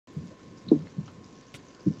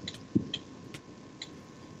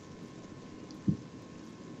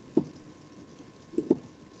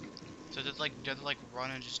do I have to like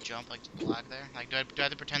run and just jump like to the block there? Like do I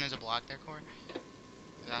have to pretend there's a block there, Core?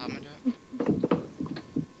 Is that how I'm gonna do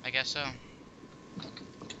it? I guess so.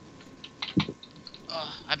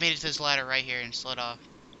 Oh, I made it to this ladder right here and slid off.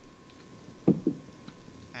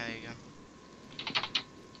 There you go.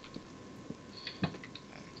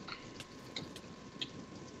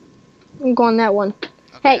 I'm going that one.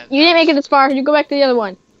 Okay, Hey, you didn't make it this far. You go back to the other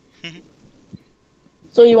one.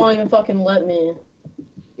 So you won't even fucking let me.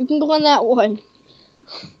 You can go on that one.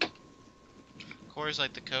 Core's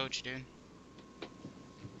like the coach, dude.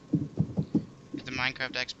 He's the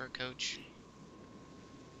Minecraft expert coach.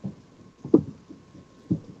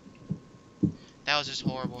 That was just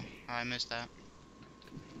horrible. Oh, I missed that.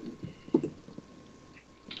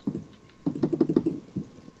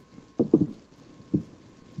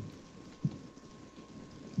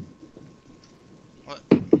 What?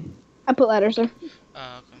 I put ladders there.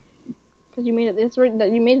 Oh, okay. Cause you made it. It's right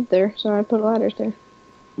that you made it there, so I put ladders there.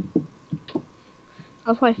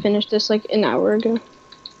 I'll probably finish this like an hour ago.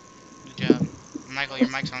 Good job. Michael, your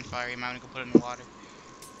mic's on fire. You might want to go put it in the water.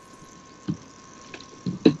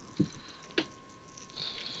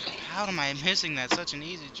 How am I missing that? Such an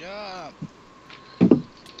easy job.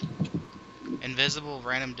 Invisible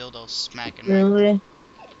random dildo smacking me. Really?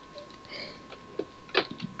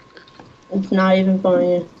 It's not even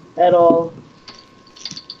funny at all.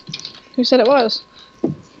 Who said it was?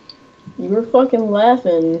 You were fucking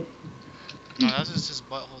laughing. No, that was just his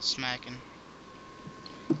butthole smacking.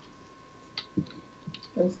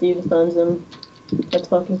 And Steve sends him. That's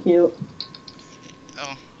fucking cute.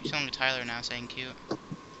 Oh, you're telling me Tyler now saying cute.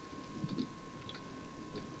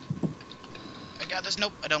 I got this.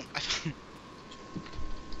 Nope, I don't.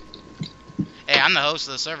 Hey, I'm the host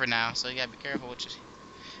of the server now, so you gotta be careful what you.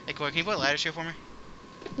 Hey, Corey, can you put ladders here for me?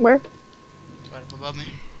 Where? Right up above me.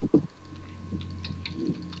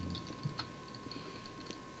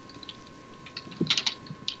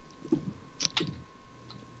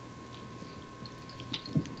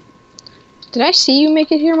 Did I see you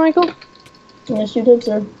make it here, Michael? Yes, you did,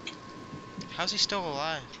 sir. How's he still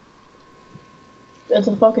alive? It's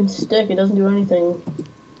a fucking stick. It doesn't do anything.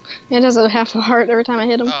 It does a half a heart every time I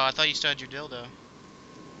hit him. Oh, I thought you still had your dildo.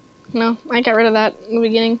 No, I got rid of that in the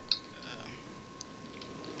beginning.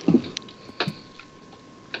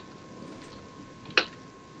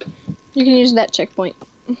 You can use that checkpoint.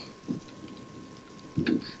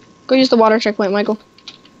 Go use the water checkpoint, Michael.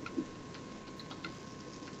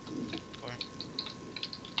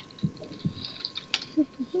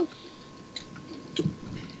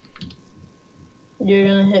 You're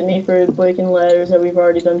gonna hit me for breaking ladders that we've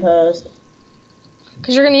already done past.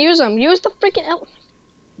 Cause you're gonna use them. Use the freaking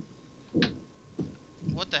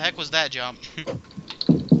What the heck was that jump?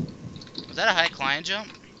 Was that a high client jump?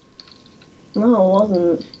 No, it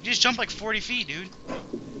wasn't. You just jumped like 40 feet, dude.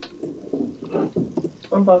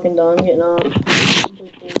 I'm fucking done. I'm getting off.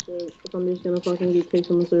 If I'm just gonna fucking get kicked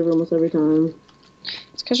from the server almost every time.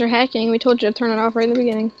 It's cause you're hacking. We told you to turn it off right in the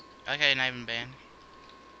beginning. Okay, not even banned.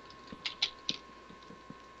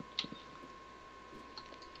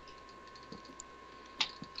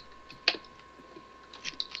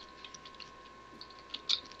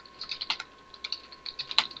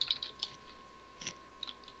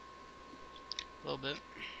 A little bit.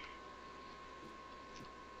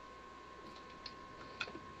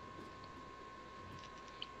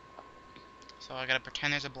 So I gotta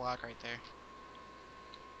pretend there's a block right there.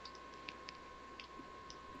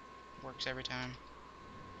 Works every time.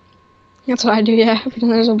 That's what I do, yeah.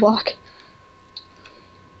 Pretend there's a block.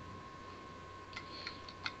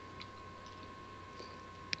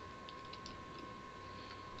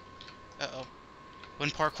 Uh-oh. When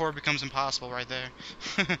parkour becomes impossible right there.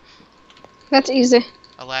 That's easy.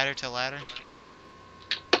 A ladder to ladder.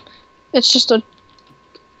 It's just a...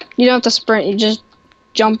 You don't have to sprint. You just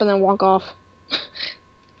jump and then walk off.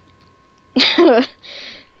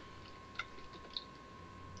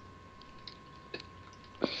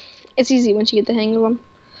 It's easy once you get the hang of them.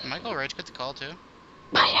 Michael Rage get the call too?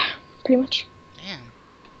 Oh, yeah, pretty much. Damn.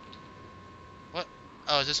 What?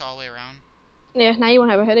 Oh, is this all the way around? Yeah, now you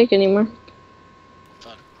won't have a headache anymore.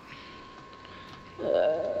 Fuck.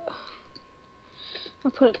 I'll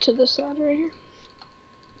put it to this side right here.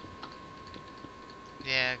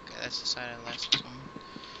 Yeah, that's the side I last one.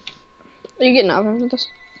 Are you getting out of this?